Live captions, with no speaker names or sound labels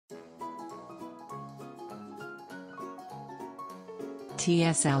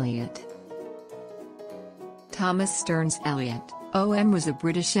T.S. Eliot. Thomas Stearns Eliot, OM, was a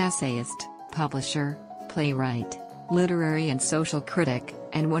British essayist, publisher, playwright, literary and social critic,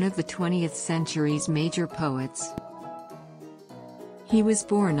 and one of the 20th century's major poets. He was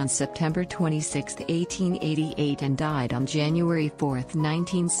born on September 26, 1888 and died on January 4,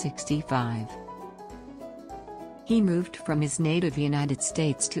 1965. He moved from his native United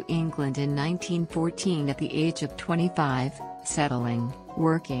States to England in 1914 at the age of 25, settling,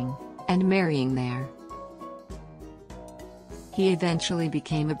 working, and marrying there. He eventually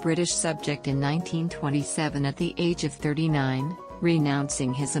became a British subject in 1927 at the age of 39,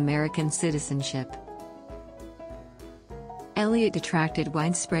 renouncing his American citizenship. Eliot attracted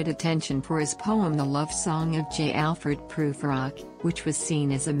widespread attention for his poem The Love Song of J. Alfred Prufrock, which was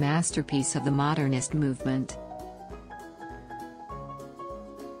seen as a masterpiece of the modernist movement.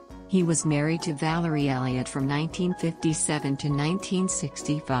 He was married to Valerie Eliot from 1957 to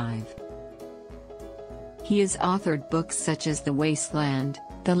 1965. He has authored books such as The Wasteland,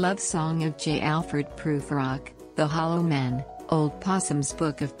 The Love Song of J. Alfred Prufrock, The Hollow Men, Old Possum's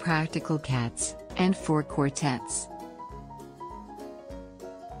Book of Practical Cats, and Four Quartets.